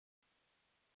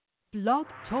Blog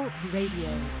Talk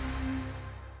Radio.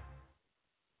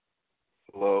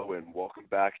 Hello and welcome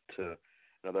back to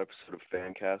another episode of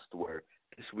Fancast, where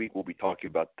this week we'll be talking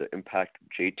about the impact of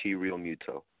JT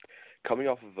Realmuto. Coming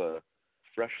off of a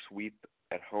fresh sweep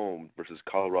at home versus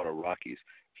Colorado Rockies,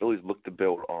 Phillies look to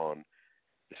build on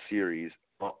the series,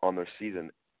 on their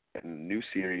season, in a new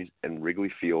series in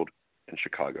Wrigley Field in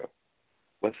Chicago.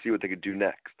 Let's see what they could do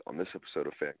next on this episode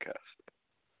of Fancast.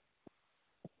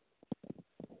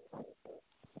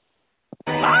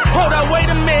 Hold up, wait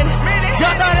a minute.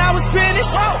 Y'all thought I was finished?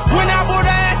 When I bought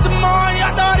the Aston Martin,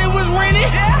 y'all thought it was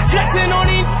rented? Flexing on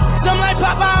these, I'm like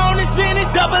Popeye on his finish.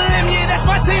 Double M, yeah, that's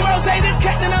my team. Rotated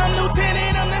captain, I'm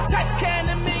lieutenant. I'm the type can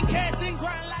the men casting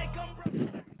grind like I'm.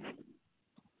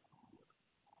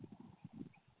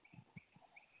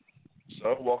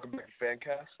 So, welcome back to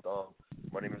Fancast.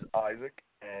 My name is Isaac,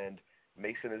 and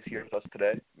Mason is here with us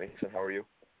today. Mason, how are you?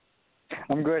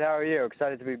 I'm good. How are you?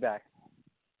 Excited to be back.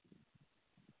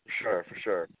 For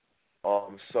sure.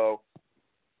 So,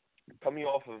 coming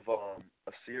off of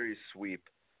a series sweep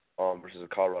versus the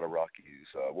Colorado Rockies,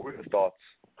 what were your thoughts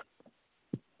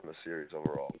on the series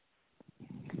overall?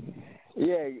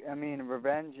 Yeah, I mean,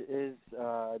 revenge is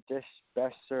a dish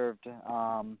best served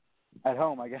at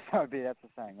home, I guess that's the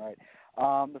saying, right?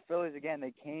 The Phillies, again,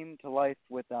 they came to life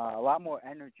with a lot more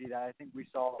energy that I think we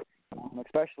saw,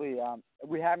 especially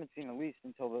we haven't seen at least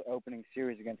until the opening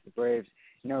series against the Braves.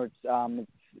 You know, it's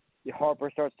Harper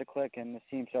starts to click and the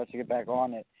team starts to get back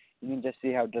on it. You can just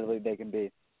see how deadly they can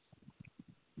be.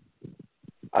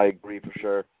 I agree for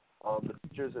sure. The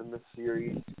pitchers in this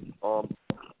series,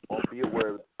 albeit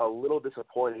were a little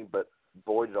disappointing, but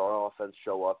boy did our offense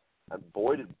show up, and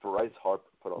boy did Bryce Harper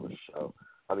put on the show.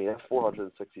 I mean, that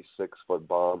 466-foot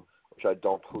bomb, which I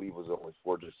don't believe was only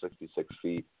 466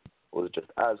 feet, was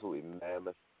just absolutely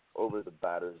mammoth over the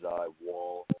batter's eye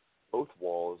wall, both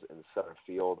walls in center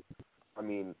field. I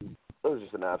mean, it was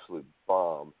just an absolute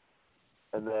bomb.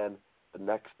 And then the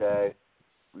next day,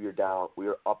 we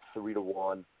were up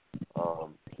 3-1.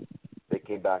 They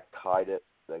came back, tied it,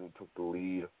 then took the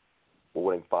lead. We're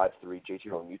winning 5-3. JT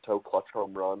Realmuto, clutch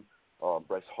home run.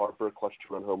 Bryce Harper, clutch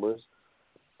two-run homers.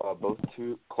 Both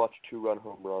clutch two-run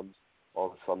home runs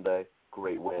on Sunday.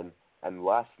 Great win. And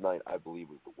last night, I believe,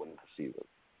 was the win of the season.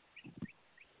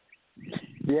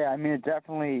 Yeah, I mean, it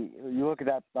definitely, you look at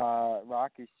that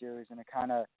Rockies series, and it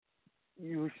kind of,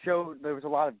 you showed there was a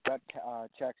lot of gut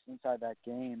checks inside that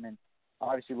game, and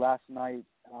obviously last night,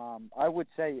 I would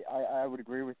say, I would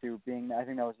agree with you, I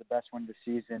think that was the best win of the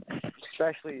season,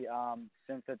 especially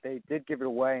since that they did give it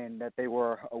away and that they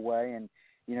were away, and,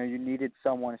 you know, you needed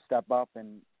someone to step up,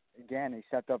 and again, he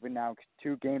stepped up in now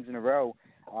 2 games in a row.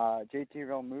 JT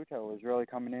Realmuto is really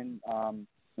coming in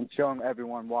and showing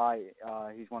everyone why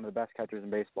he's one of the best catchers in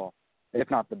baseball, if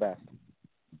not the best.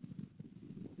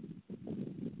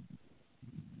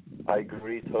 I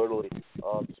agree totally.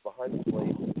 Just behind the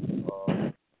plate,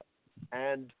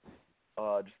 and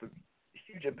just a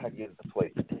huge impact against the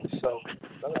plate. So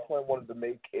another point I wanted to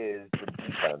make is the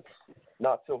defense.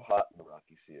 Not so hot in the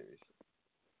Rocky series.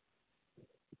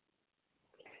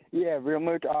 Yeah,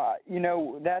 Realmuto. You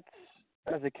know, that's,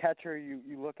 as a catcher, you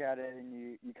look at it and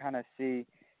you kind of see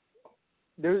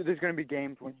there's going to be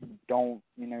games when you don't,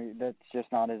 you know, that's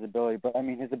just not his ability. But, I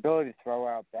mean, his ability to throw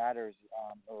out batters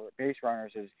or base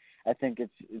runners is, I think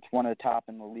it's one of the top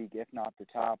in the league, if not the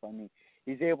top. I mean,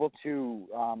 he's able to,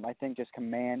 I think, just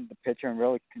command the pitcher and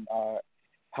really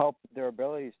help their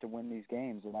abilities to win these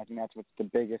games. And I think that's what's the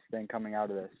biggest thing coming out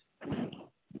of this.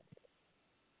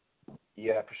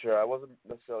 Yeah, for sure. I wasn't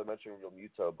necessarily mentioning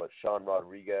Realmuto, but Sean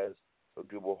Rodriguez,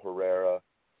 Odubel Herrera,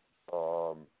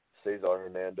 Cesar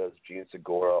Hernandez, Gene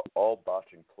Segura, all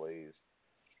botching plays,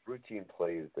 routine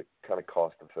plays that kind of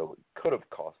could have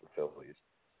cost the Phillies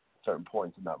at certain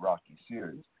points in that Rocky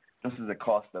series, just as it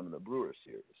cost them in the Brewers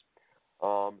series.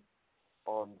 On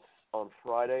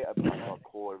Friday, I believe Mark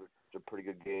Kohler was a pretty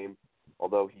good game,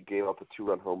 although he gave up a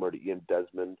 2-run homer to Ian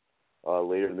Desmond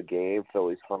later in the game.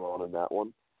 Phillies hung on in that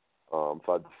one, 5-4.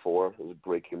 It was a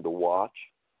great game to watch.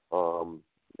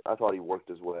 I thought he worked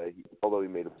his way, although he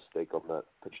made a mistake on that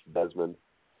pitch to Desmond.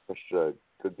 Pitched a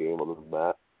good game other than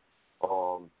that.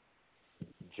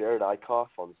 Jared Eichhoff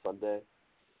on Sunday,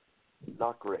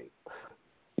 not great.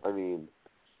 I mean,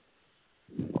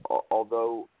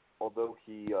 although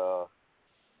he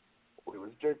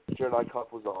Jared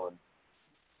Eichhoff was on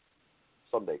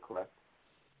Sunday, correct?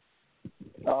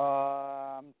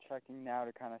 I'm checking now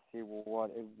to kind of see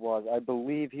what it was. I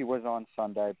believe he was on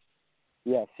Sunday.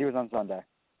 Yes, he was on Sunday.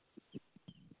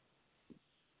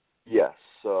 Yes,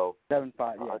 so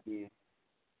 7-5. Yeah.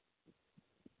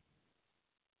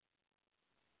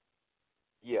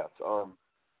 Yes.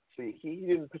 See, he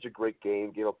didn't pitch a great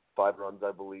game. Gave up 5 runs,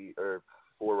 I believe, or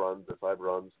 4 runs or 5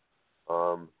 runs.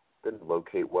 Didn't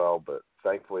locate well, but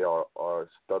thankfully our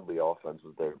Studley offense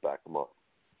was there to back him up.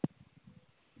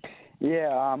 Yeah,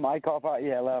 I caught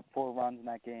let up 4 runs in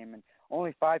that game and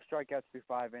only 5 strikeouts through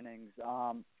 5 innings.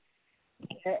 And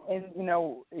you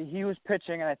know, he was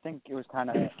pitching, and I think it was kind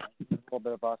of a little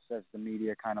bit of us as the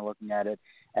media kind of looking at it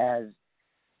as,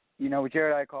 you know,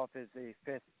 Jared Eichhoff is the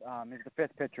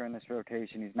fifth pitcher in this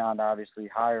rotation. He's not obviously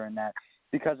higher in that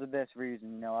because of this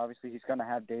reason. You know, obviously he's going to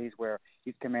have days where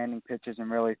he's commanding pitches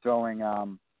and really throwing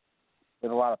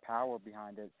with a lot of power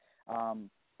behind it.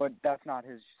 But that's not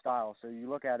his style. So you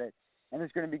look at it, and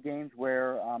there's going to be games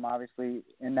where obviously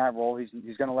in that role he's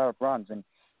going to let up runs. And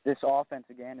this offense,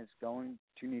 again, is going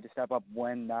to need to step up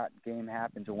when that game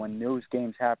happens or when those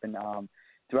games happen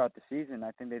throughout the season.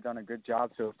 I think they've done a good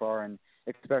job so far, and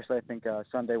especially I think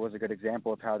Sunday was a good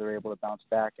example of how they're able to bounce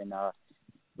back and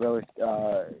really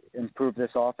improve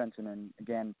this offense and then,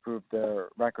 again, improve their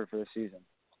record for the season.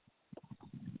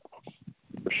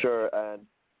 For sure, and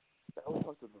now we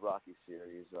talked about the Rocky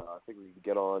series. I think we can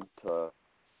get on to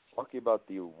talking about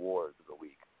the awards of the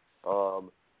week.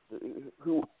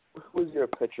 Who was your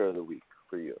pitcher of the week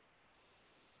for you?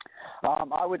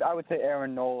 I would say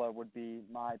Aaron Nola would be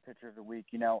my pitcher of the week.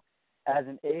 You know, as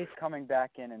an ace coming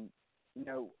back in, and you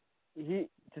know,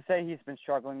 to say he's been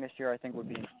struggling this year, I think would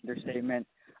be an understatement.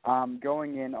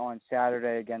 Going in on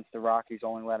Saturday against the Rockies,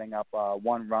 only letting up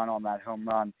 1 run on that home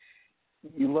run.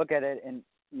 You look at it, and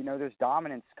you know, there's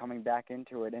dominance coming back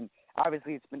into it, and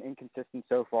obviously it's been inconsistent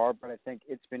so far, but I think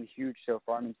it's been huge so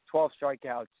far. I mean, 12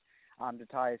 strikeouts to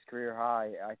tie his career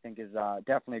high, I think is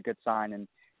definitely a good sign.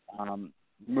 And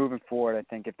moving forward, I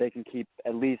think if they can keep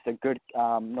at least a good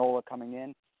Nola coming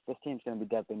in, this team's going to be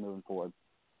definitely moving forward.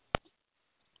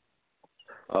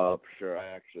 For sure.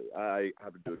 I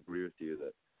happen to agree with you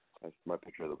that that's my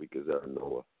pitcher of the week is Aaron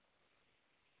Nola.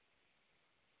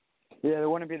 Yeah, there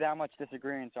wouldn't be that much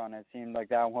disagreement on it. It seemed like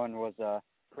that one was a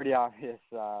pretty obvious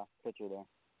pitcher there.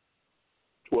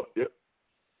 Yep.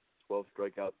 12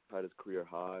 strikeouts, tied his career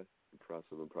high.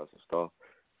 Impressive stuff.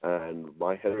 And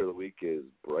my hitter of the week is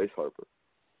Bryce Harper.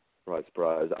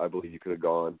 Surprise. I believe you could have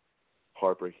gone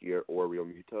Harper here or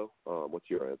Realmuto. What's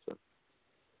your answer?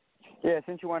 Yeah,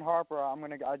 since you went Harper, I'll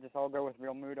go with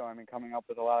Realmuto. I mean, coming up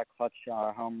with a lot of clutch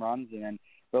home runs and then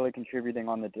really contributing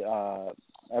on the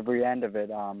every end of it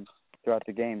throughout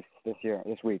the games this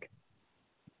week.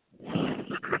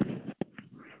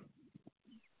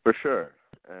 For sure.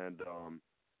 And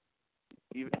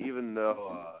even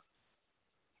though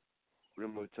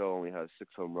Realmuto only has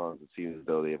 6 home runs, it seems as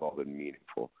though they've all been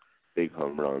meaningful, big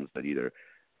home runs that either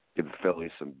give the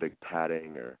Phillies some big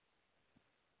padding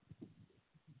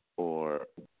or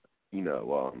you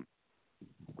know,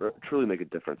 truly make a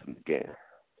difference in the game.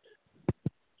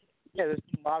 Yeah, there's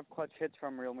been a lot of clutch hits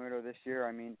from Realmuto this year.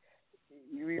 I mean,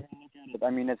 you even look at it. I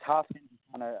mean, it's Hoskins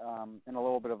kind of in a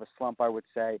little bit of a slump, I would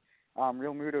say.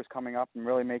 Realmuto's coming up and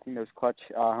really making those clutch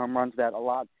home runs that a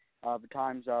lot of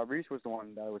times Reese was the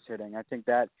one that was hitting. I think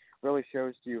that really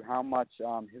shows to you how much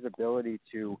his ability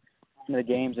to in the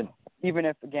games, and even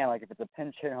if, again, like if it's a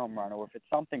pinch hit home run or if it's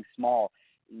something small,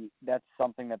 that's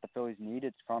something that the Phillies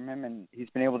needed from him, and he's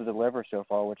been able to deliver so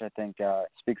far, which I think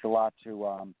speaks a lot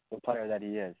to the player that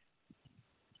he is.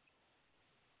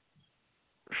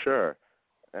 Sure.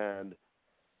 And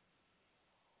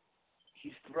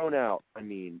he's thrown out, I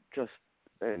mean, just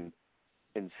an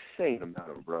insane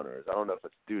amount of runners. I don't know if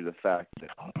it's due to the fact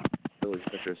that Phillies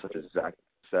pitchers such as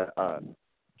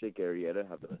Jake Arrieta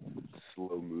have a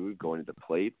slow mood going to the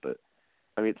plate, but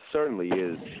I mean, it certainly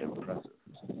is impressive.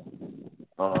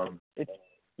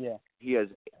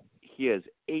 He has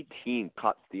 18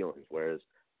 caught stealings, whereas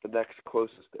the next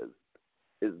closest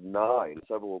is 9.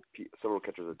 Several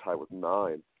catchers are tied with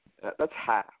 9. That's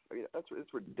half. I mean,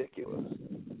 it's ridiculous.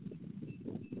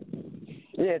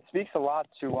 Yeah, it speaks a lot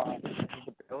to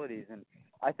his abilities, and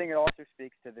I think it also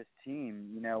speaks to this team.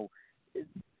 You know,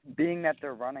 being that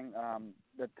they're running,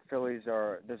 that the Phillies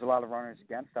there's a lot of runners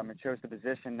against them. It shows the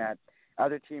position that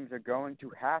other teams are going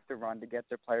to have to run to get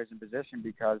their players in position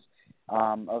because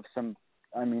of some.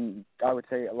 I mean, I would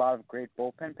say a lot of great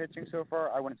bullpen pitching so far.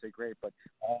 I wouldn't say great, but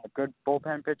good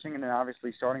bullpen pitching, and then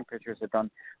obviously starting pitchers have done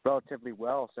relatively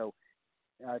well. So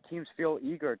teams feel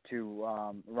eager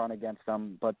to run against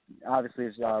them, but obviously,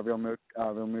 as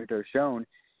Realmuto has shown,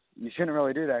 you shouldn't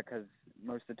really do that because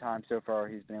most of the time so far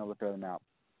he's been able to throw them out.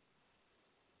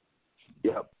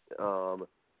 Yep.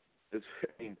 As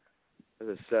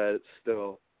I said, it's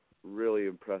still really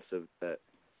impressive that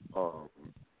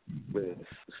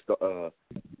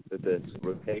that this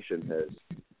rotation has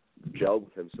gelled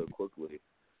with him so quickly.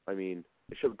 I mean,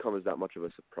 it shouldn't come as that much of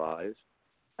a surprise,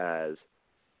 as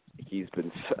he's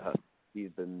been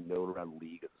known around the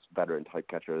league as a veteran type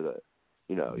catcher that,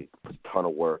 he puts a ton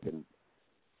of work in.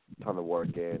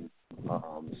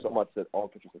 So much that all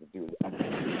pitchers have to do is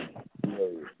actually,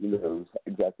 he knows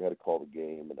exactly how to call the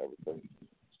game and everything.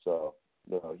 So,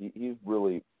 no, he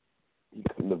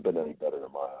couldn't have been any better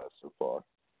in my eyes so far.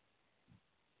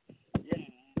 Yeah,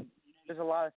 there's a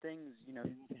lot of things,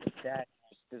 that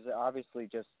there's obviously,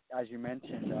 just as you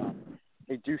mentioned,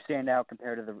 they do stand out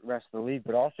compared to the rest of the league,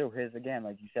 but also his, again,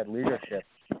 like you said, leadership.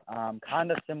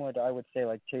 Kind of similar to, I would say,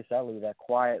 like Chase Utley, that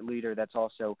quiet leader that's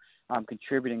also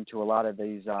contributing to a lot of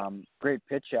these great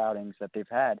pitch outings that they've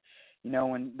had.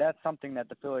 And that's something that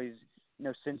the Phillies,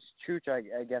 since Chooch,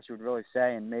 I guess you would really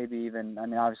say, and maybe even,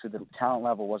 obviously the talent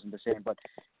level wasn't the same, but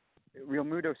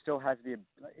Realmuto still has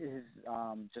his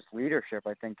just leadership,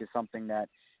 I think, is something that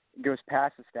goes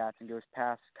past the stats and goes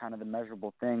past kind of the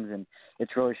measurable things, and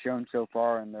it's really shown so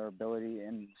far in their ability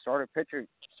and starting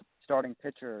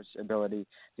pitchers' ability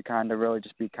to kind of really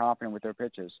just be confident with their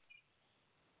pitches.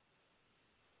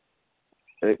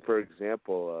 I think, for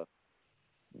example,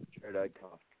 Jared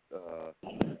Eichhoff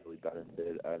really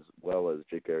benefited, as well as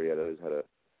Jake Arrieta, who's had a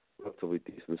relatively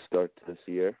decent start to this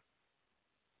year.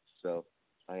 So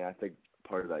I think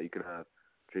part of that you can have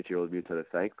JT Realmuto to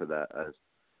thank for that, as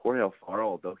Jorge Alfaro,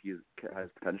 although he has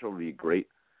potential to be a great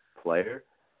player,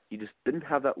 he just didn't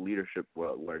have that leadership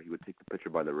where he would take the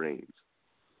pitcher by the reins.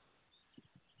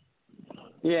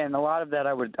 Yeah, and a lot of that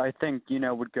I think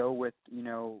would go with,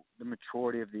 the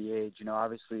maturity of the age.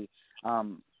 Obviously,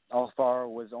 Alfaro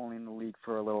was only in the league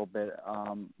for a little bit.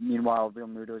 Meanwhile,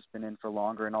 Realmuto's been in for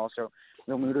longer, and also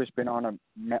Realmuto's been on a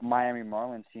Miami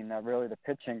Marlins team that really, the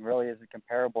pitching really isn't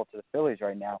comparable to the Phillies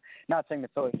right now. Not saying the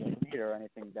Phillies are leader or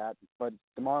anything like that, but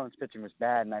the Marlins pitching was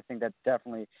bad, and I think that's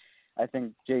definitely, I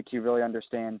think JT really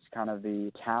understands kind of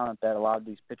the talent that a lot of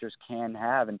these pitchers can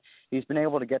have, and he's been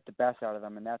able to get the best out of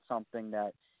them, and that's something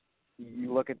that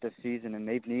you look at this season, and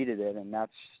they've needed it, and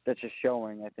that's just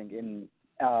showing, I think, in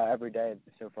every day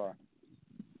so far.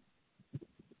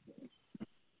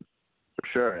 For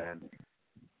sure, and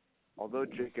although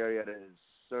Jake Arrieta is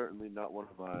certainly not one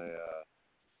of my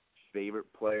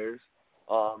favorite players,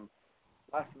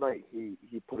 last night he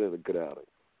put in a good outing.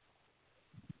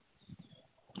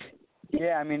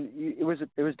 Yeah, it was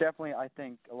definitely, I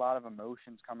think, a lot of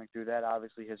emotions coming through that.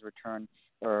 Obviously, his return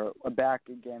or back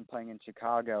again playing in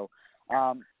Chicago,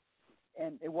 and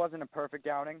it wasn't a perfect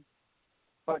outing,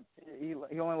 but he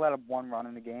only let up one run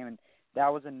in the game, and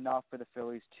that was enough for the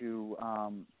Phillies to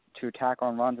attack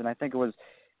on runs. And I think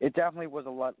it definitely was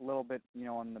a little bit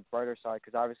on the brighter side,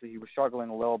 because obviously he was struggling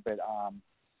a little bit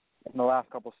in the last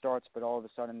couple starts, but all of a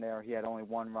sudden there he had only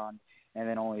one run and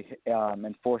then only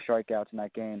and 4 strikeouts in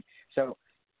that game. So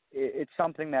it's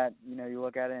something that you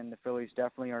look at it, and the Phillies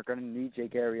definitely are going to need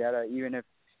Jake Arrieta, even if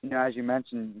as you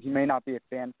mentioned, he may not be a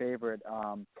fan favorite,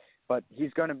 but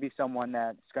he's going to be someone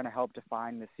that's going to help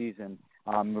define the season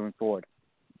moving forward.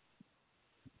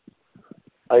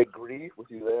 I agree with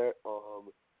you there.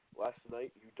 Last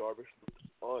night, Darvish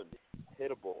looked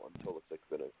unhittable until the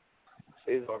 6th inning.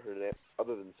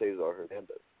 Other than Cesar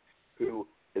Hernandez, who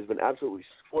has been absolutely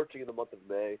scorching in the month of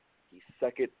May. He's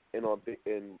second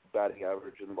in batting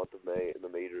average in the month of May in the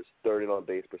majors, third in on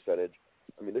base percentage.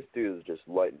 This dude is just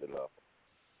lighting it up.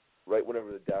 Right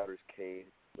whenever the doubters came,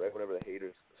 right whenever the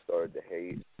haters started to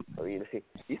hate,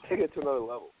 he's taking it to another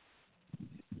level.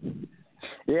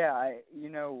 Yeah,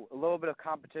 a little bit of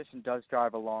competition does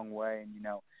drive a long way, and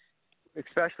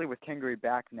especially with Kingery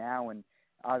back now, and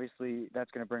obviously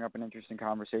that's going to bring up an interesting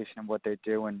conversation of what they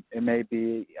do, and it may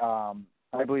be,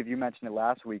 I believe you mentioned it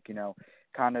last week,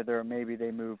 kind of maybe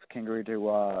they move Kingery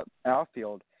to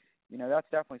outfield. That's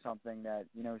definitely something that,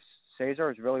 Cesar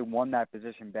has really won that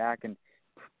position back and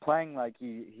playing like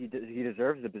he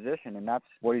deserves the position, and that's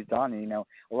what he's done. And, a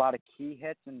lot of key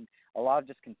hits and a lot of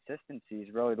just consistency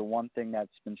is really the one thing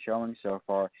that's been showing so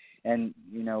far. And,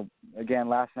 again,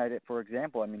 last night, for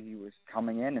example, he was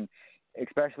coming in, and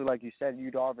especially like you said,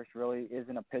 Darvish really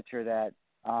isn't a pitcher that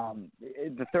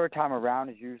the third time around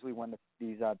is usually when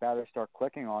these batters start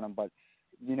clicking on him. But,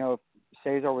 if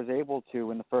Cesar was able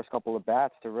to, in the first couple of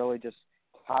bats, to really just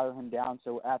tire him down.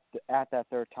 So at that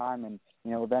third time, and,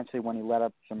 eventually when he let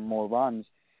up some more runs,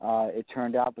 it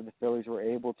turned out that the Phillies were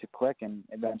able to click and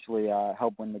eventually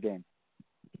help win the game.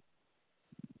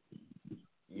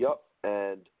 Yep,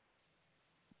 and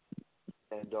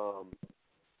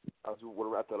as we want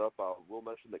to wrap that up, we'll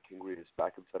mention that Kingery is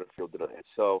back in center field tonight.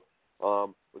 So we're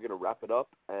going to wrap it up,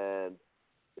 and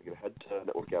we're going to head to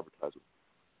network advertisement.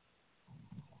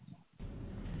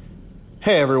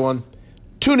 Hey everyone,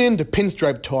 tune in to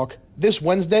Pinstripe Talk this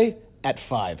Wednesday at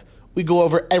 5. We go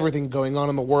over everything going on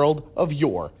in the world of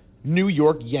your New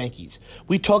York Yankees.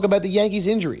 We talk about the Yankees'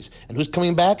 injuries and who's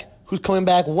coming back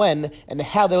when, and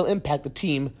how they'll impact the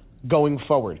team going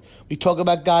forward. We talk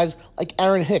about guys like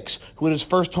Aaron Hicks, who hit his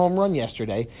first home run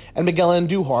yesterday, and Miguel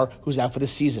Andujar, who's out for the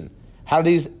season. How do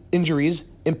these injuries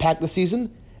impact the season?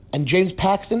 And James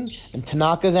Paxton and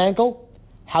Tanaka's ankle,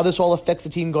 how this all affects the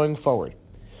team going forward.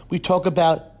 We talk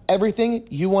about everything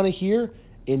you want to hear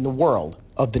in the world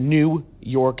of the New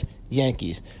York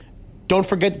Yankees. Don't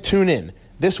forget to tune in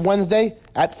this Wednesday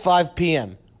at 5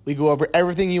 p.m. We go over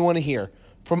everything you want to hear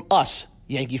from us,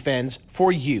 Yankee fans,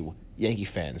 for you, Yankee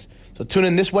fans. So tune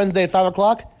in this Wednesday at 5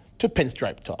 o'clock to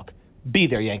Pinstripe Talk. Be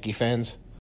there, Yankee fans.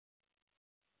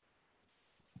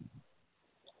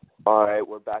 All right,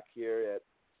 we're back here at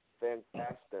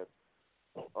Fantastic.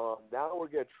 Now we're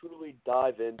going to truly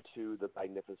dive into the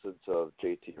magnificence of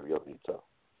JT Realmuto.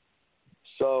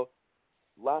 So,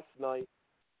 last night,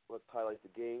 let's highlight the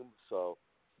game. So,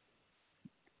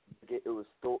 it was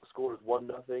scored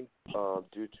 1-0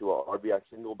 due to an RBI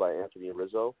single by Anthony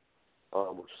Rizzo,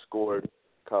 which scored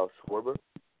Kyle Schwarber.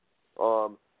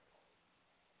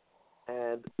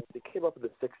 And they came up in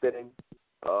the sixth inning.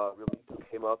 Realmuto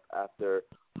came up after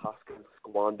Hoskins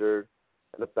squandered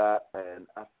an at-bat and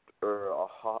after a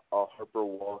Harper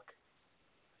walk,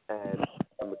 and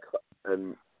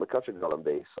McCutcheon got on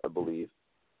base, I believe.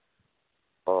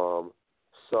 So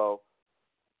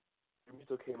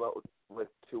Realmuto came out with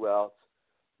 2 outs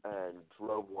and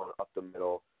drove one up the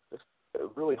middle. Just a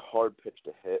really hard pitch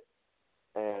to hit,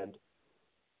 and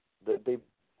they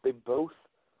both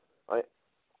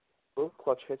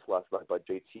clutch hits last night by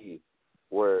JT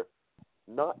were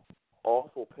not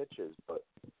awful pitches, but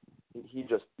he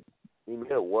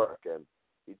made it work, and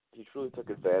he truly took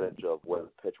advantage of when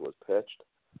the pitch was pitched.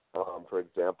 For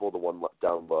example, the one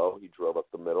down low, he drove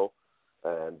up the middle,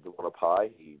 and the one up high,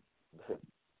 he took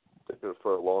it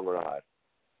for a long ride.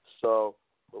 So,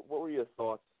 what were your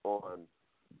thoughts on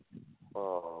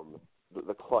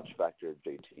the clutch factor of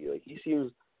JT? Like, he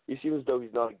seems as though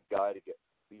he's not a guy to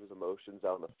leave his emotions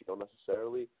out on the field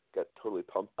necessarily, get totally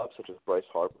pumped up, such as Bryce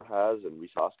Harper has and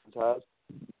Rhys Hoskins has,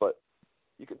 but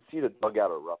you could see the dugout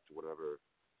erupt whenever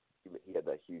he had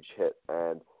that huge hit,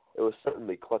 and it was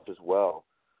certainly clutch as well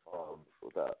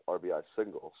with that RBI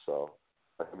single. So,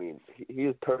 I mean, he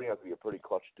is turning out to be a pretty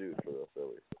clutch dude for the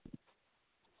Phillies.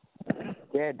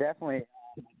 Yeah, definitely.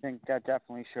 I think that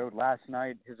definitely showed last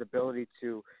night his ability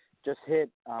to just hit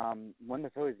when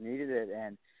the Phillies needed it,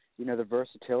 and the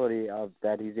versatility of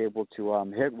that he's able to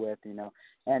hit with.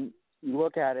 And you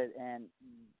look at it, and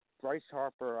Bryce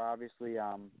Harper obviously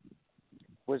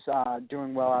was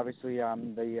doing well, obviously,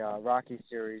 the Rocky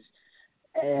series.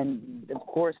 And, of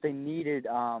course, they needed,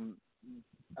 as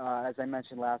I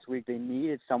mentioned last week, they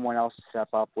needed someone else to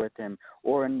step up with him.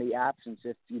 Or in the absence,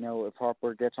 if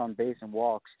Harper gets on base and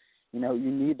walks, you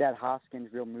need that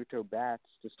Hoskins Realmuto bats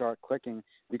to start clicking,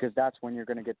 because that's when you're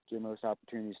going to get your most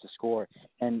opportunities to score.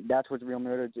 And that's what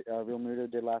Realmuto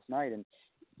did last night. And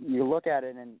you look at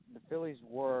it, and the Phillies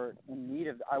were in need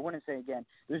of, I wouldn't say, again,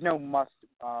 there's no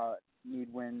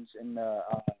must-need wins in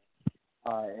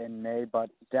May, but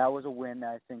that was a win that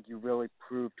I think you really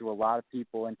proved to a lot of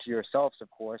people and to yourselves,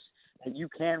 of course, that you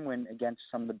can win against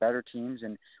some of the better teams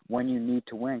and when you need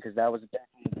to win, because that was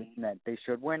definitely a game that they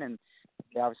should win, and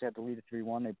they obviously had to lead at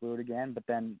 3-1. They blew it again, but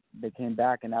then they came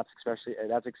back, and that's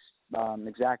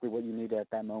exactly what you needed at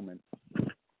that moment.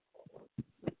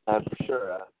 And for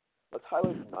sure, let's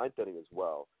highlight the ninth inning as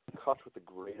well. Kutch with a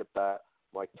great at-bat.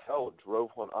 Michael drove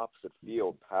one opposite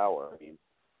field power. I mean,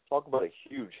 talk about a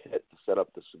huge hit to set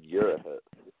up the Segura hit.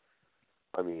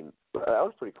 I mean, that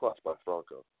was pretty clutch by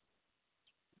Franco.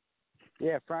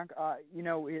 Yeah, Frank,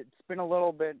 it's been a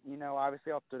little bit,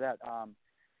 obviously up to that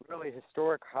really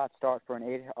historic hot start for an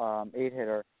eight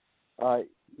hitter.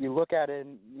 You look at it,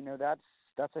 and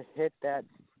that's a hit that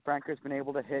Franco's been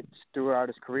able to hit throughout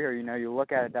his career. You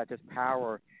look at it, that just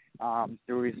power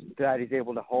that he's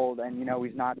able to hold, and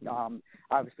he's not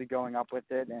obviously going up with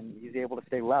it, and he's able to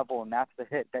stay level, and that's the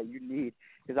hit that you need.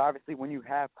 Because obviously, when you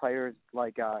have players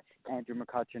like Andrew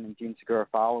McCutcheon and Gene Segura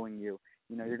following you,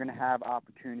 you're going to have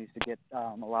opportunities to get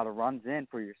a lot of runs in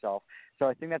for yourself. So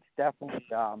I think that's definitely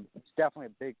a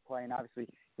big play, and obviously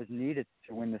was needed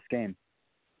to win this game.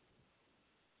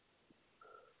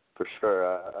 For sure,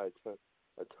 I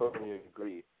totally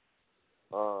agree.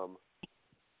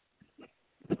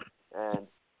 And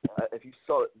if you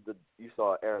saw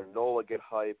Aaron Nola get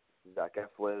hyped, Zach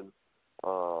Eflin,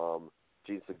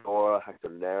 Gene Segura, Hector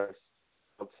Neris,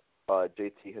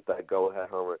 JT hit that go-ahead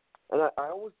homer, and I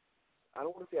always I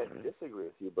don't want to say I disagree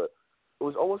with you, but it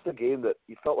was almost a game that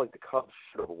you felt like the Cubs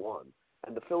should have won.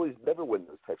 And the Phillies never win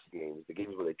those types of games. The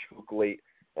games where they choke late,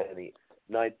 and in the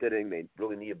ninth inning, they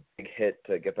really need a big hit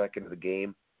to get back into the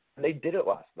game. And they did it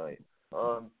last night. It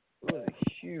was a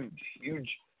huge, huge,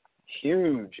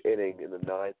 huge inning in the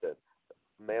ninth, and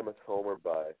mammoth homer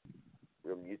by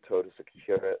Realmuto to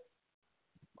secure it.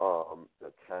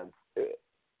 The 10th.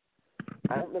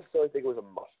 I don't necessarily think it was a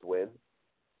must-win,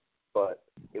 but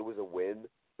it was a win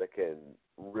that can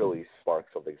really spark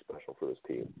something special for this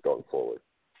team going forward.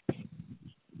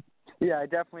 Yeah, I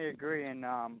definitely agree. And,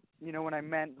 when I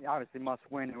meant, obviously,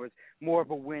 must-win, it was more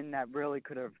of a win that really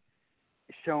could have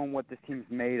shown what this team's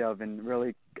made of and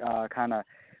really kind of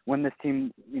when this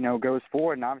team, goes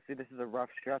forward. And obviously this is a rough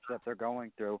stretch that they're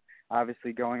going through,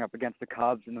 obviously going up against the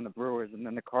Cubs and then the Brewers and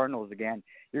then the Cardinals again.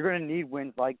 You're going to need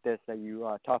wins like this that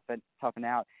you toughen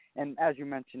out. And as you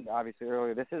mentioned, obviously,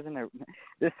 earlier,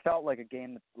 this felt like a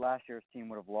game that last year's team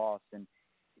would have lost. And,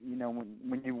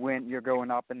 when you win, you're going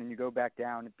up and then you go back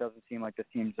down. It doesn't seem like this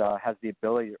team has the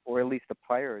ability, or at least the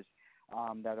players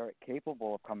that are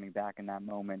capable of coming back in that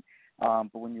moment.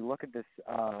 But when you look at this,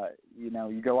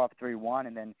 you go up 3-1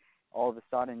 and then all of a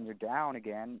sudden you're down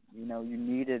again. You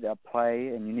needed a play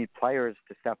and you need players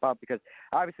to step up because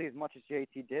obviously as much as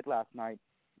JT did last night,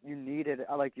 you needed,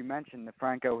 like you mentioned, the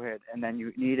Franco hit, and then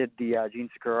you needed the Gene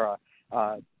Segura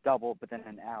double, but then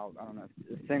an out. I don't know,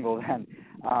 a single. Then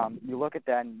you look at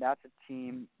that, and that's a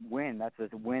team win. That's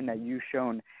a win that you've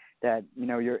shown that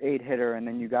your 8-hitter, and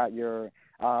then you got your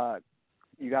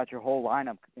whole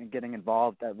lineup getting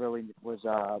involved. That really was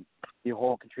the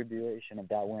whole contribution of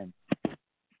that win.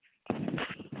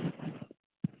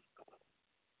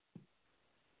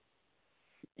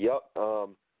 Yep.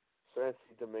 Francis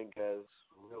Dominguez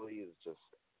really is just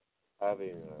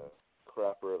having a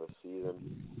crapper of a season.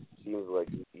 Seems like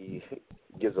he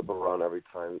gives up a run every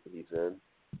time he's in.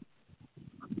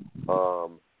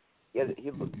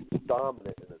 He looked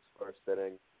dominant in his first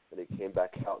inning, and he came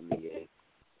back out in the eighth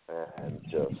and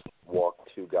just walked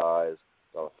two guys,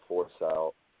 got a force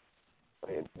out.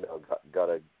 Got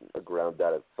a ground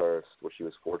out at first, which he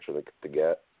was fortunate to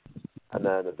get, and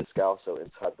then a Descalso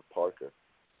inside the Parker.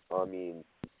 I mean,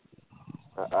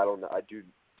 I don't know.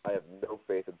 I have no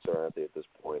faith in Serenity at this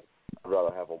point. I'd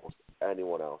rather have almost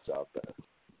anyone else out there.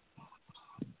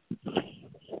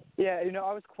 Yeah,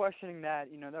 I was questioning that.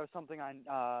 That was something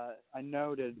I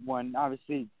noted when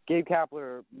obviously Gabe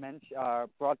Kapler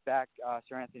brought back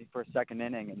Serenity for a second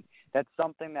inning, and that's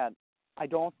something that I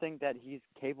don't think that he's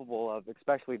capable of,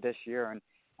 especially this year. And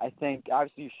I think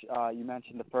obviously you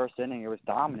mentioned the first inning; it was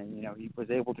dominant. He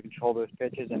was able to control those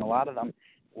pitches, and a lot of them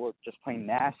were just plain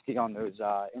nasty on those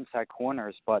inside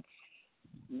corners. But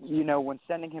when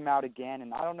sending him out again,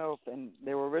 and I don't know if, and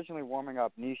they were originally warming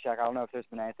up Neshek. I don't know if there's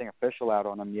been anything official out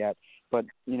on him yet, but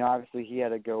obviously he had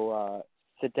to go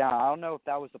sit down. I don't know if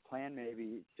that was the plan,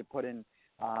 maybe to put in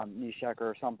Neshek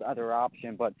or some other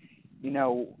option, but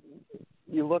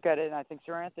you look at it, and I think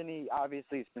Sir Anthony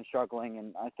obviously has been struggling,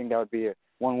 and I think that would be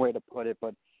one way to put it,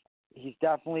 but he's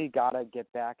definitely got to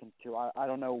get back into, I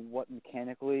don't know what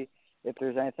mechanically, if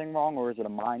there's anything wrong, or is it a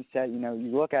mindset?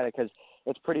 You look at it because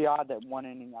it's pretty odd that one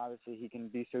inning, obviously, he can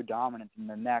be so dominant, and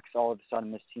the next, all of a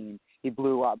sudden, this team, he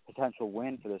blew up potential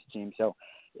win for this team. So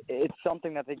it's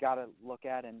something that they got to look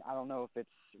at, and I don't know if it's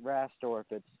rest or if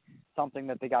it's something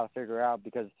that they got to figure out,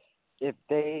 because if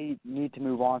they need to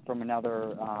move on from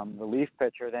another relief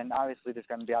pitcher, then obviously there's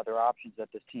going to be other options that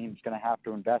this team's going to have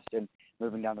to invest in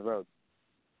moving down the road.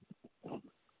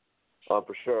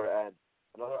 For sure. And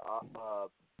another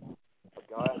a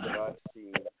guy that I've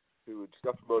seen who just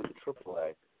got promoted to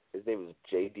AAA, his name is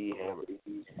J.D. Hammer.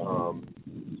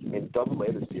 In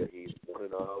Double-A this year, he's 1-0,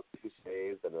 2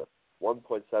 saves, and a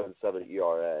 1.77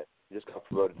 ERA. He just got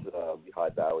promoted to the Lehigh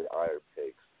Valley Iron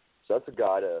Pigs. So that's a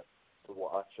guy to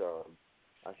watch.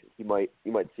 You might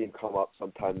see him come up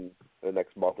sometime in the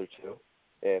next month or two.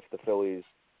 If the Phillies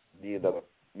need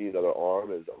another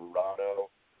arm, is Arano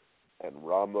and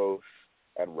Ramos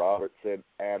and Robertson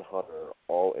and Hunter are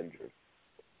all injured.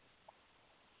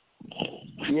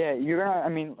 Yeah, you're gonna. I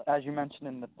mean, as you mentioned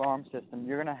in the farm system,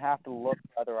 you're gonna have to look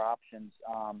at other options.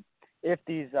 If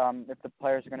the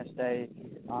players are gonna stay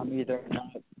either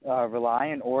not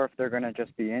reliant or if they're gonna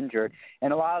just be injured,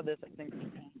 and a lot of this I think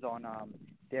depends on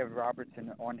David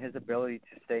Robertson, on his ability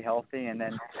to stay healthy and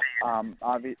then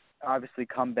obviously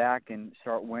come back and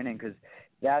start winning, because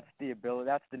that's the ability,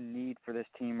 that's the need for this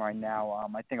team right now.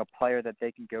 I think a player that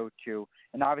they can go to,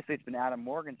 and obviously it's been Adam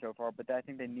Morgan so far, but I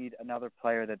think they need another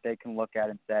player that they can look at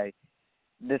and say,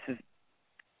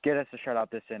 get us a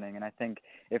shutout this inning. And I think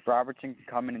if Robertson can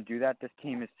come in and do that, this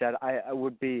team is set. I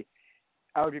would be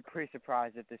I would be pretty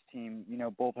surprised if this team,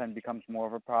 bullpen becomes more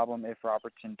of a problem if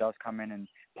Robertson does come in and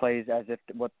plays as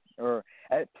what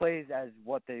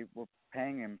they were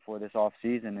paying him for this off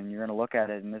season. And you're going to look at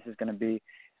it, and this is going to be,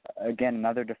 again,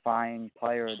 another defining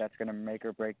player that's going to make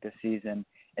or break this season.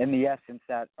 In the essence,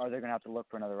 that are they going to have to look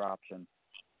for another option?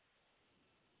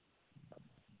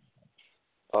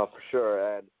 For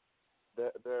sure, and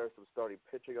there are some starting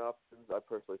pitching options. I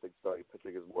personally think starting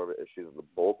pitching is more of an issue than the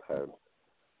bullpen.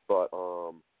 But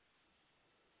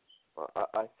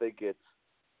I think it's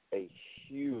a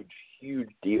huge, huge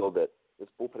deal that this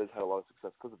bullpen has had a lot of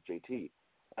success because of JT.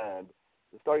 And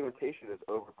the starting rotation has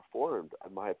overperformed,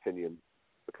 in my opinion,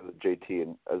 because of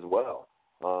JT as well.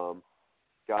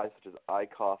 Guys such as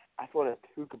Eichhoff, Eflin has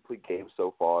 2 complete games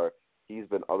so far. He's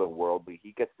been otherworldly.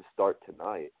 He gets to start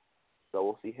tonight, so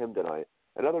we'll see him tonight.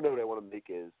 Another note I want to make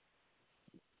is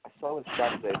I saw this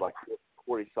stat today by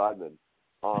Corey Seidman.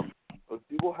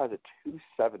 Odubel has a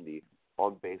 270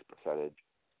 on base percentage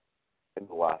in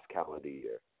the last calendar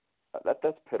year.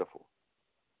 That's pitiful.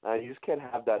 You just can't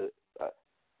have that.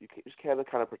 You just can't have that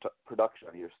kind of production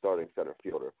on your starting center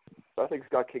fielder. So I think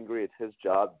Scott Kingery, it's his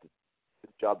job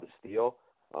to steal.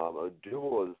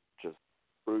 Odubel is just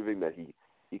proving that he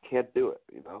can't do it.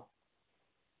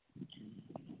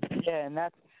 Yeah, and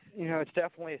that's it's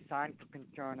definitely a sign for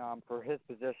concern for his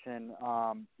position.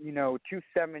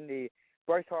 270.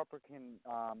 Bryce Harper can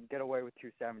get away with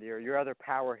 270, or your other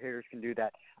power hitters can do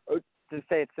that. To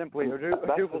say it simply,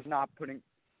 Odubel's not putting.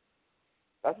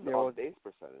 That's the on base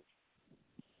percentage.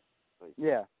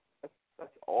 Yeah,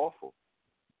 that's awful.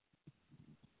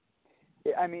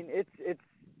 I mean,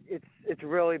 it's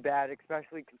really bad,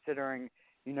 especially considering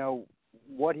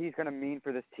what he's going to mean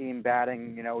for this team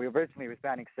batting. Originally he was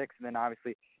batting 6th, and then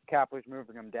obviously Kapler's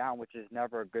moving him down, which is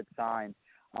never a good sign.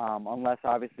 Unless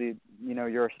obviously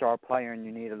you're a star player and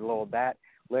you need a little bat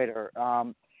later.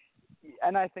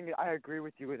 And I think I agree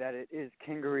with you that it is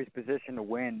Kingery's position to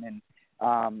win,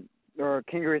 and or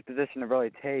Kingery's position to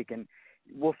really take. And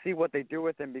we'll see what they do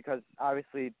with him, because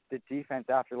obviously the defense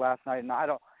after last night, and I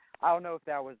don't know if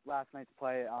that was last night's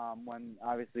play when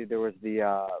obviously there was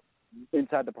the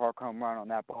inside the park home run on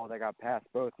that ball that got past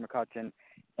both McCutchen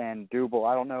and Odubel.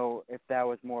 I don't know if that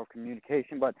was more of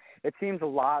communication, but it seems a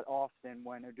lot often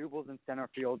when Odubel's in center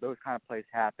field, those kind of plays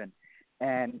happen.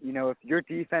 And, if your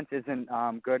defense isn't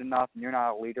good enough and you're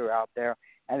not a leader out there,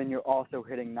 and then you're also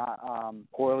hitting not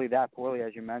poorly,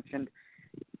 as you mentioned,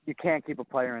 you can't keep a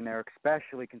player in there,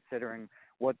 especially considering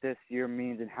what this year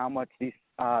means and how much this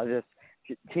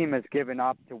team has given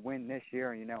up to win this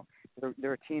year.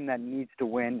 They're a team that needs to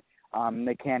win.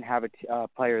 They can't have a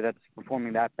player that's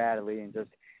performing that badly and just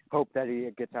hope that he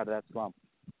gets out of that slump.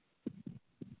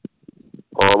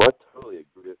 I totally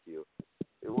agree with you.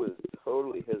 It was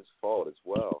totally his fault as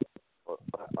well.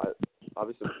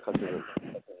 Obviously, McCutchen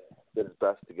did his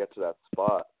best to get to that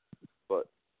spot, but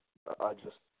I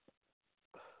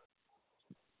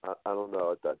don't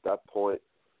know. At that point,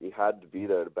 he had to be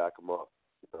there to back him up,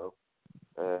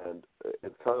 And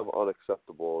it's kind of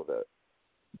unacceptable that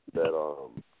the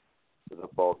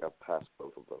ball got past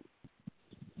both of them.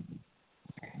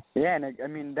 Yeah, and I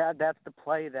mean that's the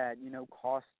play that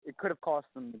could have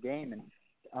cost them the game, and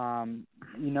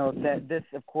that this,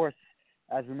 of course,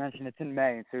 as we mentioned, it's in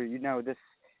May, so this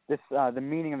the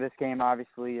meaning of this game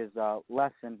obviously is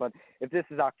lessened. But if this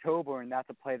is October and that's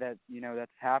a play that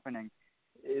that's happening,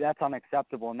 that's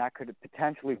unacceptable, and that could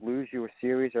potentially lose you a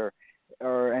series, or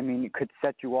it could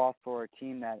set you off for a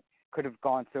team that could have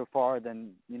gone so far.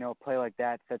 Then a play like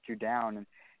that sets you down, and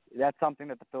that's something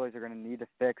that the Phillies are going to need to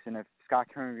fix. And if Scott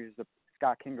Kingery is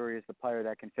the player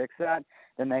that can fix that,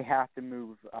 then they have to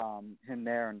move him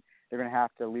there, and they're going to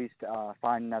have to at least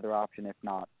find another option, if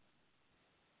not.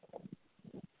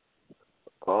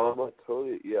 Scott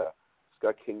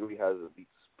Kingery has elite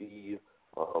speed,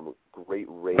 great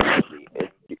range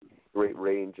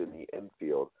in the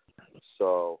infield.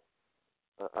 So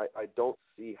I don't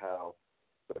see how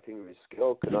Scott Kingery's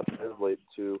skill could not translate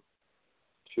to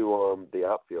the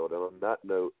outfield. And on that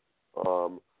note,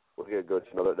 we're going to go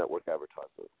to another network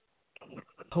advertisement.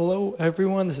 Hello,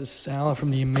 everyone. This is Sal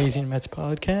from the Amazing Mets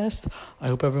podcast. I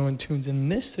hope everyone tunes in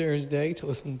this Thursday to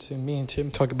listen to me and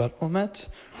Tim talk about all Mets.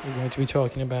 We're going to be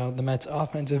talking about the Mets'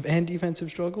 offensive and defensive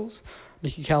struggles,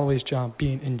 Mickey Callaway's job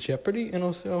being in jeopardy, and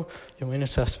also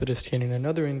Yoenis Cespedes getting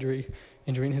another injuring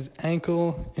his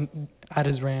ankle at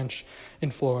his ranch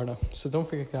in Florida. So don't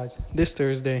forget, guys, this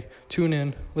Thursday, tune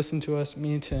in, listen to us,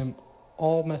 me and Tim,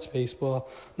 all Mets baseball,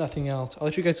 nothing else. I'll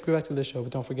let you guys go back to the show,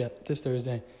 but don't forget, this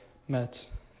Thursday, Mets,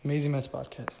 Amazing Mets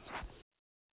podcast.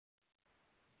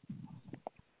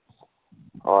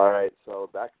 All right, so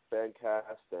back to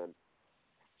Fancast, and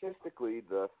statistically,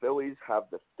 the Phillies have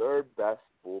the third best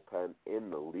bullpen in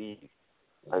the league.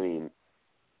 I mean,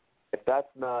 if that's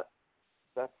not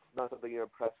something you're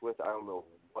impressed with, I don't know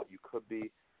what you could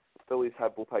be. The Phillies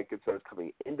had bullpen concerns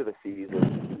coming into the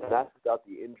season, and that's without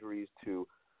the injuries to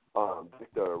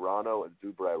Victor Arano and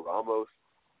Zubray Ramos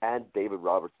and David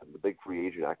Robertson, the big free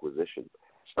agent acquisition.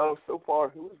 So far,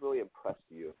 who has really impressed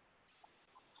you?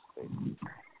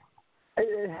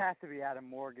 It has to be Adam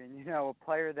Morgan, a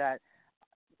player that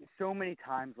so many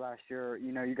times last year,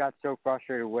 you got so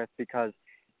frustrated with because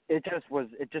it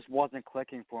just wasn't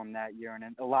clicking for him that year,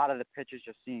 and a lot of the pitches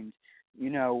just seemed,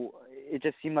 it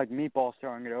just seemed like meatballs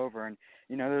throwing it over, and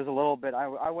there's a little bit.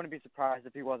 I wouldn't be surprised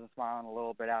if he wasn't smiling a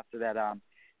little bit after that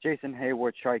Jason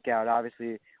Hayward strikeout.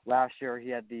 Obviously, last year he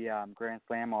had the grand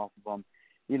slam off of him.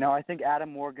 I think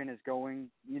Adam Morgan is going.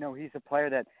 He's a player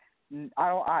that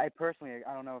I personally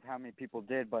don't know if how many people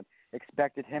did, but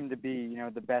expected him to be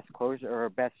the best closer or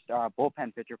best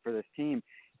bullpen pitcher for this team.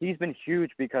 He's been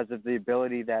huge because of the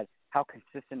ability that how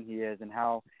consistent he is and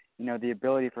how the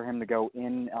ability for him to go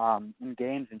in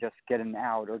games and just get an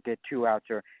out or get 2 outs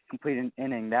or complete an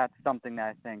inning. That's something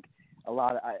that I think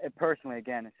personally,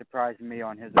 again, it surprised me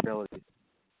on his abilities.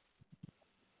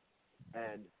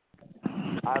 And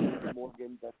Adam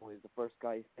Morgan definitely is the first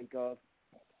guy you think of.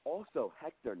 Also,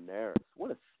 Hector Neris. What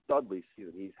a studly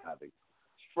season he's having.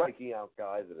 Striking out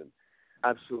guys at an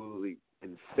absolutely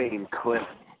insane clip.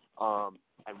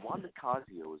 And Juan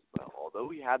Nicasio as well. Although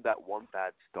he had that one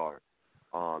bad start,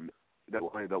 that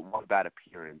one bad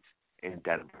appearance in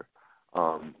Denver,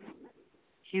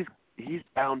 he's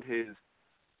down his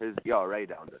ERA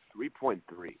down to 3.3,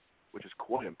 which is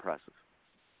quite impressive.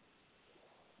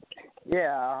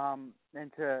 Yeah,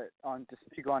 and to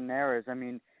speak on Neris, I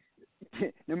mean,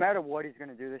 no matter what he's going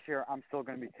to do this year, I'm still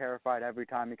going to be terrified every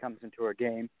time he comes into a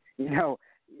game.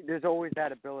 There's always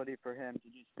that ability for him to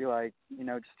just be like,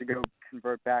 just to go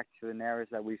convert back to the Neris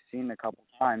that we've seen a couple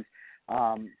times.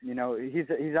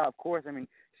 He's of course, I mean,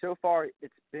 so far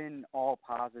it's been all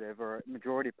positive or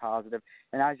majority positive.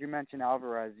 And as you mentioned,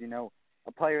 Alvarez,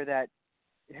 a player that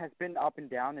has been up and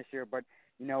down this year, but,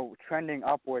 trending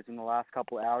upwards in the last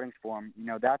couple of outings for him.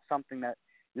 That's something that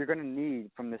you're going to need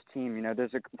from this team.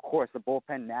 Of course, the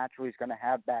bullpen naturally is going to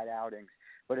have bad outings,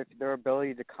 but if their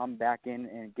ability to come back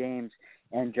in games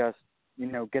and just,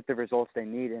 get the results they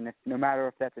need, and no matter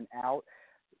if that's an out,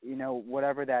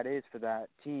 whatever that is for that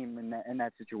team in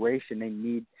that situation, they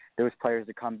need those players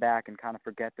to come back and kind of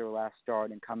forget their last start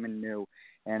and come in new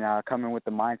and come in with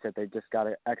the mindset they just got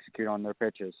to execute on their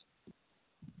pitches.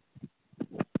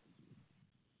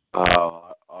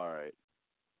 Oh, all right.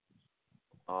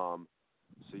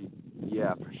 So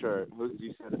yeah, for sure.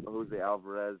 You said Jose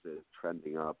Alvarez is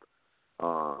trending up,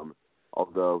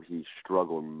 although he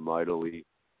struggled mightily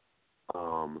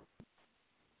at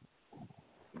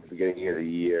the beginning of the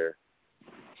year.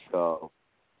 So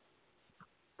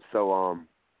Juan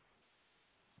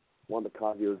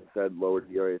Nicasio, as I said, lowered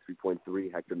the ERA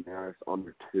 3.3. Hector Neris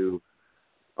under 2.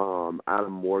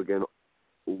 Adam Morgan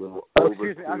a little over.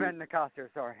 Excuse me, 2. I meant Nicasio.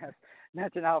 Sorry,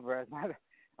 mentioned Alvarez.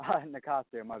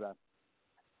 Nicasio, my bad.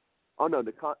 Oh no,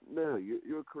 no,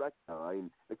 you're correct. Though. I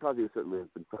mean, Nicasio certainly has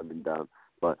been trending down,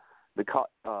 but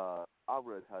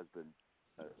Alvarez has been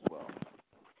as well.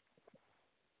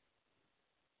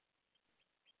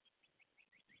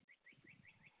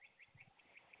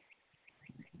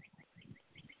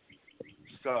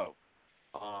 So,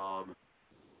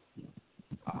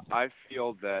 I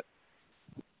feel that,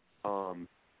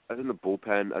 as in the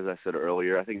bullpen, as I said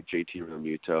earlier, I think JT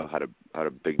Realmuto had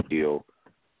a big deal.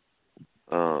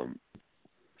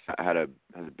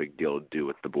 Has a big deal to do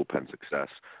with the bullpen success.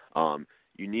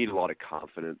 You need a lot of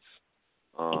confidence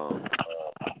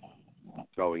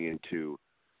going into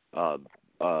a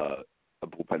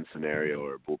bullpen scenario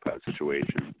or a bullpen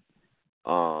situation.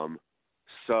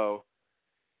 So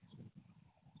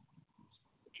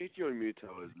JT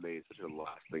Realmuto has made such a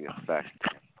lasting effect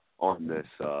on this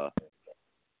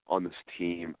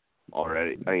team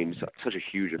already. I mean, such a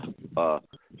huge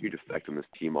effect on this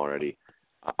team already.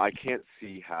 I can't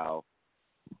see how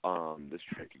this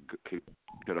trade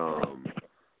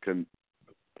could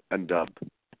end up.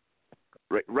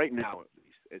 Right now, at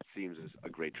least, it seems as a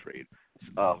great trade.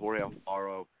 Jorge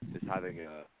Alfaro is having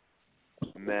a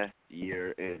meh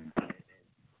year in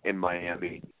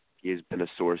Miami. He has been a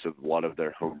source of a lot of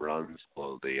their home runs,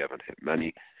 although they haven't hit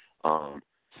many.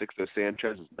 Sixto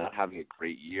Sanchez is not having a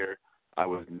great year. I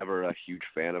was never a huge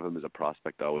fan of him as a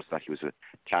prospect. I always thought he was a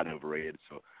tad overrated,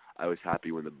 so I was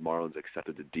happy when the Marlins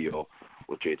accepted the deal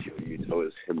with JT Realmuto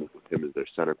with him as their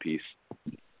centerpiece.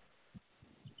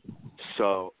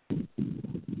 So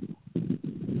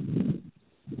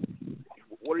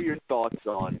what are your thoughts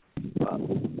on? Do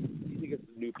you think it's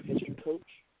the new pitching coach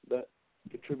that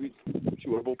contributes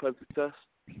to our bullpen success?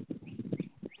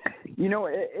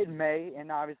 It may, and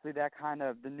obviously that kind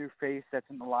of the new face that's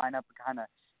in the lineup, kind of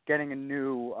getting a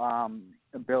new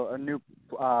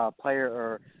player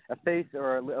or a face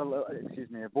or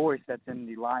a voice that's in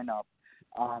the lineup.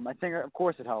 I think of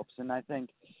course it helps, and I think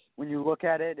when you look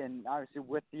at it, and obviously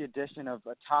with the addition of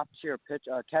a top tier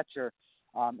catcher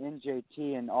in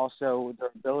JT, and also their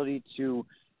ability to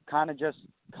kind of just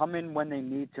come in when they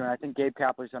need to, and I think Gabe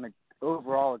Kapler's done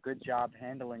overall a good job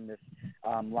handling this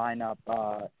lineup.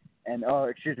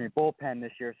 Bullpen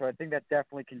this year. So I think that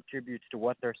definitely contributes to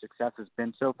what their success has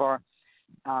been so far.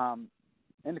 And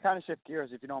to kind of shift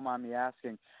gears, if you don't mind me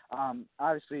asking,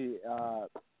 obviously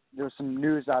there was some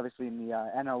news, obviously, in the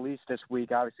NL East this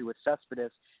week, obviously with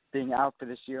Cespedes being out for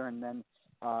this year, and then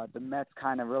the Mets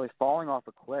kind of really falling off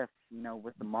a cliff,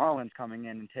 with the Marlins coming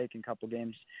in and taking a couple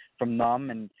games from them,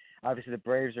 and obviously the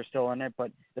Braves are still in it,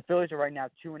 but the Phillies are right now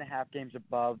 2.5 games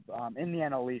above in the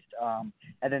NL East,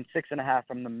 and then 6.5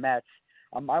 from the Mets.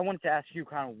 I wanted to ask you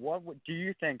kind of what do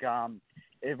you think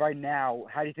right now,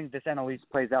 how do you think this NL East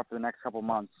plays out for the next couple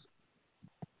months?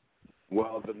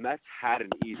 Well, the Mets had an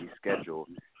easy schedule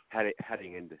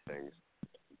heading into things.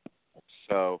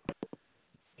 So,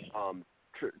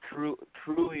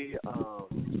 truly,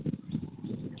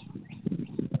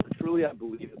 I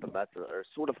believe that the Mets are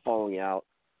sort of falling out.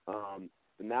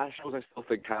 The Nationals, I still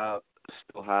think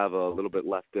still have a little bit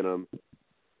left in them.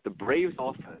 The Braves'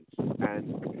 offense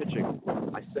and pitching,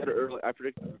 I said earlier, I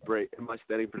predicted in my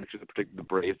standing prediction, I predicted the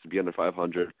Braves to be under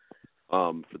 500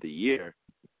 for the year.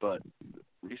 But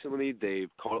recently, they've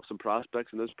called up some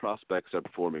prospects, and those prospects are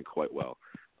performing quite well,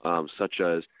 such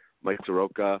as Mike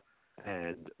Soroka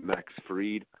and Max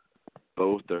Fried.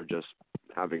 Both are just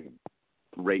having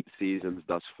great seasons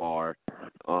thus far.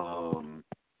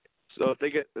 So if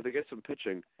they get some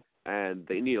pitching, and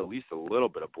they need at least a little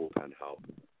bit of bullpen help,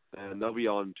 and they'll be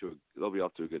off to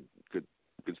a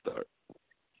good start,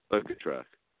 a good track.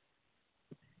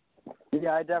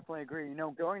 Yeah, I definitely agree.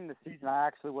 Going into the season,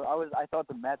 I thought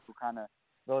the Mets were kind of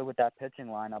really with that pitching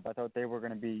lineup. I thought they were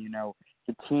going to be,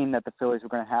 the team that the Phillies were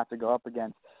going to have to go up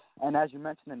against. And as you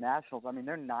mentioned, the Nationals, I mean,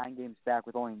 they're 9 games back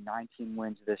with only 19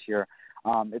 wins this year.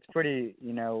 It's pretty,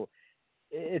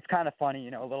 it's kind of funny,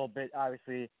 a little bit,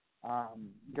 obviously,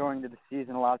 going into the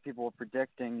season, a lot of people were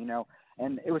predicting,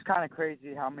 and it was kind of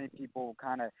crazy how many people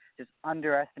kind of just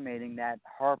underestimating that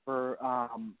Harper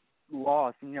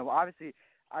loss. Obviously,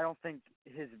 I don't think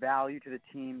his value to the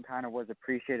team kind of was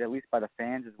appreciated, at least by the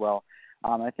fans as well.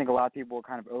 I think a lot of people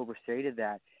kind of overstated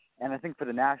that. And I think for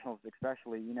the Nationals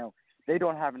especially, they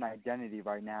don't have an identity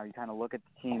right now. You kind of look at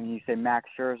the team and you say Max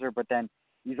Scherzer, but then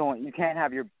you can't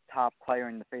have your top player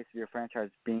in the face of your franchise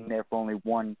being there for only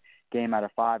 1 game out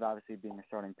of 5, obviously being a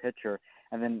starting pitcher.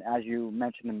 And then, as you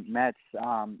mentioned, the Mets,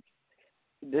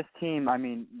 this team, I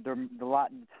mean, the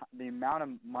amount of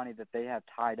money that they have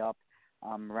tied up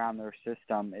around their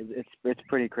system, it's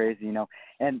pretty crazy,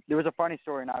 And there was a funny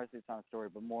story, and obviously it's not a story,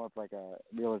 but more of like a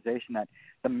realization that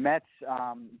the Mets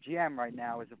GM right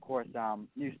now is, of course,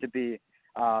 used to be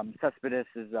Cespedes'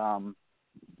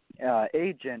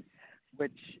 agent,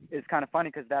 which is kind of funny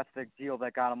because that's the deal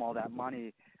that got him all that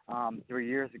money 3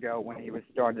 years ago when he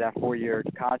started that 4-year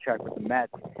contract with the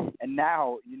Mets. And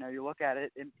now, you look at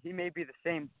it, and he may be the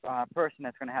same person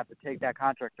that's going to have to take that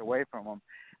contract away from him.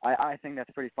 I think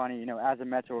that's pretty funny. As a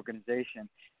Mets organization,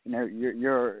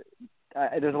 you're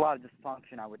there's a lot of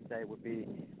dysfunction, I would say, would be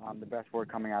the best word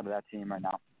coming out of that team right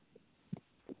now.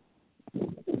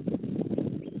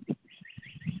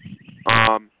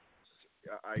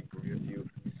 I agree with you.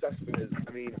 Cespedes,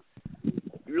 I mean, you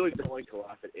really don't like to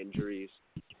laugh at injuries,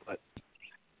 but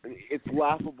I mean, it's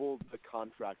laughable the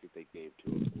contract that they gave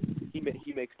to him.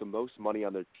 He makes the most money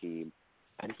on their team,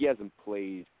 and he hasn't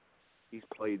played. He's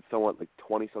played somewhat like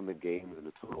 20-something games in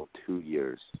a total of 2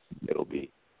 years. It'll be.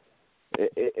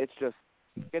 It's just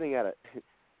getting out of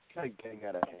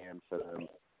hand for them.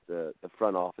 The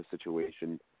front office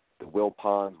situation, the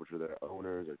Wilpons, which are their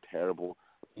owners, are terrible.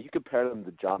 You compare them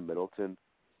to John Middleton.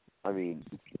 I mean,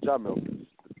 John Middleton's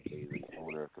the amazing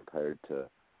owner compared to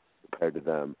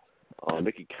them.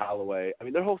 Mickey Callaway. I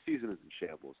mean, their whole season is in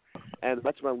shambles, and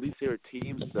that's my least favorite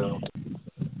team. So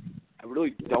I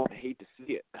really don't hate to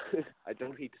see it. I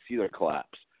don't hate to see their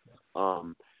collapse.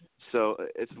 So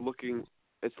it's looking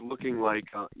like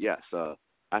yes,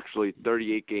 actually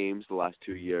 38 games the last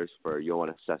 2 years for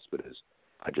Yoenis Cespedes.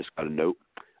 I just got a note.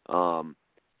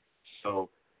 So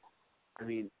I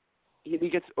mean, he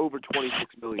gets over $26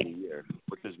 million a year,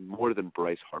 which is more than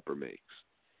Bryce Harper makes.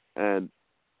 And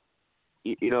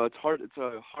it's hard. It's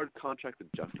a hard contract to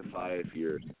justify if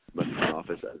you're Mets front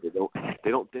office. As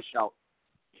they don't dish out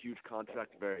huge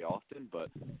contracts very often, but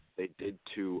they did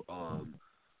to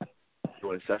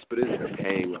Cespedes. They're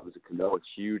paying Cano a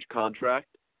huge contract,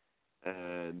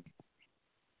 and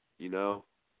we'll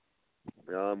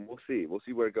see. We'll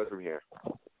see where it goes from here.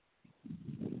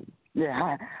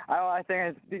 Yeah, I think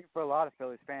I speak for a lot of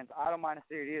Phillies fans. I don't mind to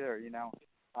see it either.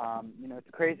 It's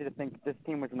crazy to think this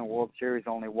team was in the World Series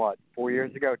only 4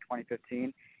 years ago,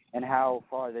 2015, and how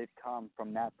far they've come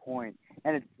from that point.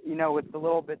 And it's it's a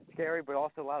little bit scary, but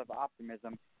also a lot of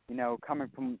optimism. Coming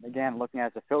from again looking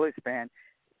as a Phillies fan,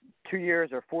 2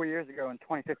 years or 4 years ago in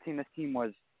 2015, this team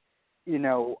was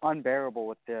unbearable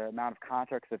with the amount of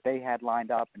contracts that they had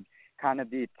lined up and kind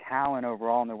of the talent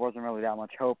overall, and there wasn't really that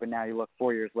much hope. And now you look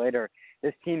 4 years later,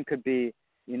 this team could be,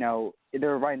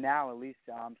 they're right now at least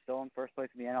still in first place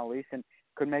in the NL East and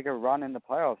could make a run in the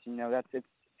playoffs.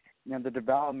 The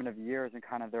development of years and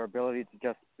kind of their ability to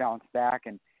just bounce back.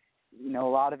 And, a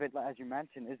lot of it, as you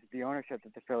mentioned, is the ownership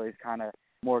that the Phillies kind of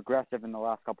more aggressive in the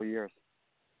last couple of years.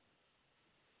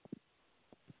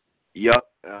 Yep.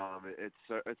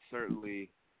 It's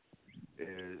certainly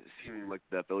seeming like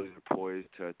the Phillies are poised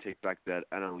to take back that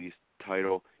NL East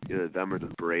title. Either them or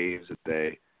the Braves that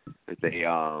they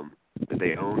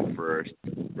owned first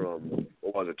from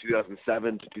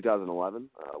 2007 to 2011.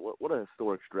 What a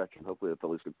historic stretch, and hopefully the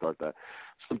Phillies can start that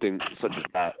something such as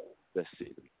that this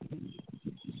season.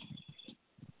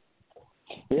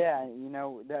 Yeah,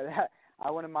 that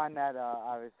I wouldn't mind that.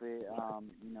 Obviously,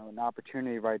 an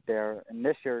opportunity right there, and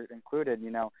this year included.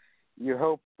 You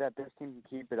hope that this team can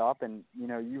keep it up, and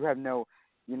you have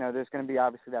there's going to be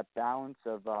obviously that balance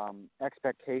of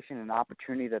expectation and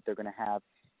opportunity that they're going to have.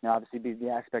 Obviously, be the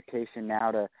expectation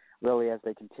now to really, as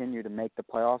they continue to make the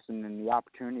playoffs, and then the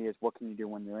opportunity is what can you do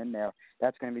when you're in there.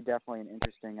 That's going to be definitely an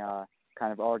interesting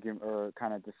kind of argument or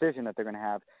kind of decision that they're going to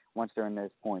have once they're in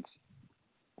those points.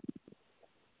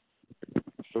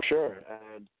 For sure,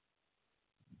 and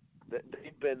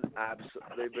they've been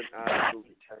absolutely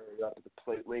tearing up at the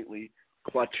plate lately.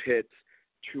 Clutch hits,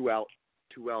 two out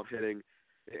hitting.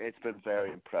 It's been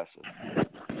very impressive.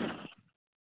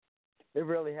 It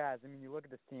really has. I mean, you look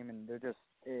at this team, and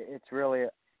it's really,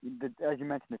 as you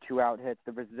mentioned, the 2 out hits,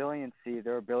 the resiliency,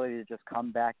 their ability to just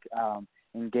come back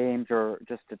in games or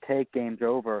just to take games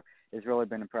over has really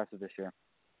been impressive this year.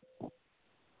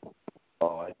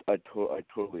 Oh, I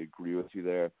totally agree with you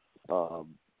there.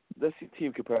 This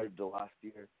team compared to last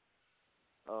year,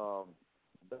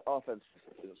 the offense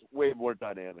is way more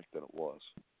dynamic than it was,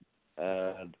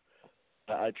 and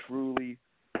I truly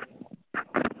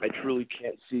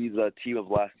can't see the team of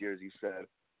last year, as you said,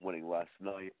 winning last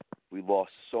night. We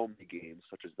lost so many games,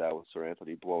 such as that with Sir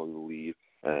Anthony blowing the lead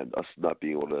and us not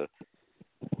being able to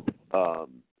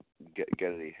get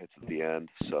any hits at the end.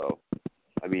 So,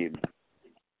 I mean,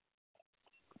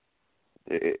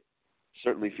 it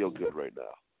certainly feels good right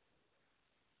now.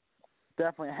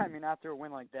 Definitely. I mean, after a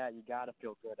win like that, you got to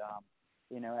feel good.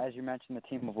 As you mentioned, the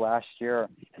team of last year,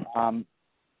 it's going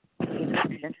to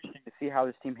be interesting to see how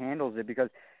this team handles it because,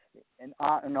 in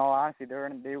all honesty,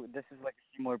 this is like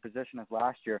a similar position as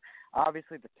last year.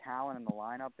 Obviously, the talent in the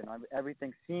lineup and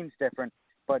everything seems different,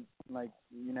 but,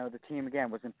 the team, again,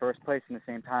 was in first place in the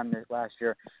same time as last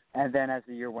year. And then as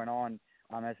the year went on,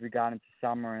 as we got into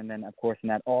summer and then, of course, in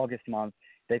that August month,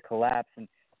 they collapsed. And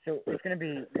so it's going to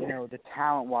be, the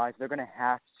talent-wise, they're going to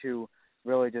have to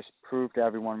really just prove to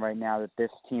everyone right now that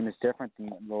this team is different than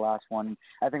the last one.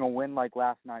 I think a win like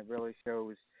last night really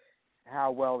shows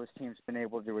how well this team's been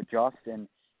able to adjust and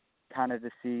kind of to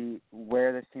see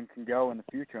where this team can go in the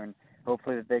future, and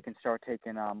hopefully that they can start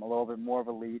taking a little bit more of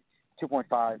a lead. 2.5,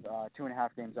 2.5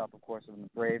 games up, of course, than the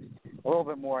Braves. A little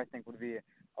bit more, I think, would be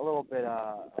a little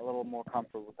more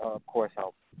comfort, of course,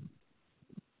 help.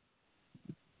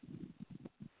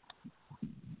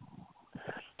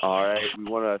 All right, we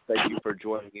want to thank you for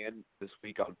joining in this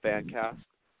week on Fancast.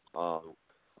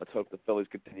 Let's hope the Phillies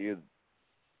continue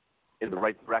in the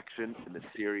right direction in the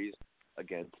series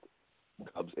against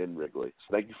Cubs in Wrigley.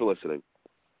 So thank you for listening.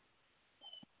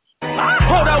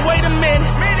 Hold up, wait a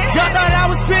minute. Y'all thought I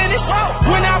was finished?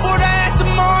 When I bought the Aston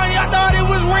Martin, y'all thought it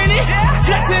was rented?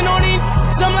 Flexing on these,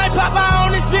 I'm like Papa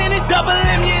on his finish. Double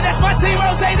M, yeah, that's my team.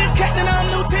 Rotated captain, I'm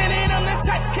lieutenant. I'm the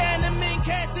type can the men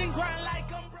casting grind like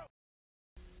I'm broke.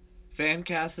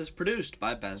 Fancast is produced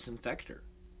by Benson Fector.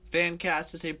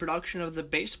 Fancast is a production of the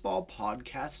Baseball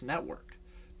Podcast Network.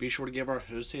 Be sure to give our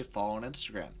host a follow on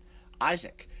Instagram,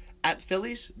 Isaac at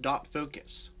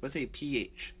Phillies.focus with a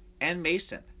PH, and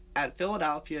Mason at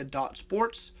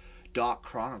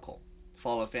Philadelphia.sports.chronicle.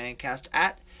 Follow Fancast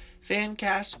at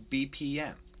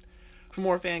FancastBPM. For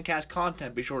more Fancast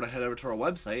content, be sure to head over to our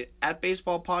website at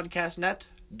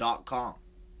baseballpodcastnet.com.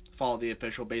 Follow the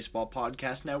official Baseball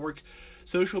Podcast Network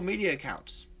social media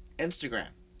accounts: Instagram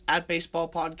at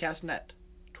baseballpodcastnet,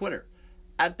 Twitter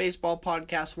at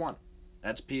baseballpodcast1,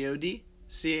 that's PODCAS1,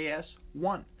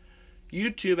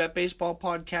 YouTube at Baseball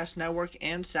Podcast Network,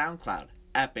 and SoundCloud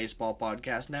at Baseball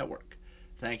Podcast Network.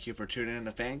 Thank you for tuning in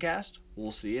to Fancast.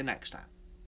 We'll see you next time.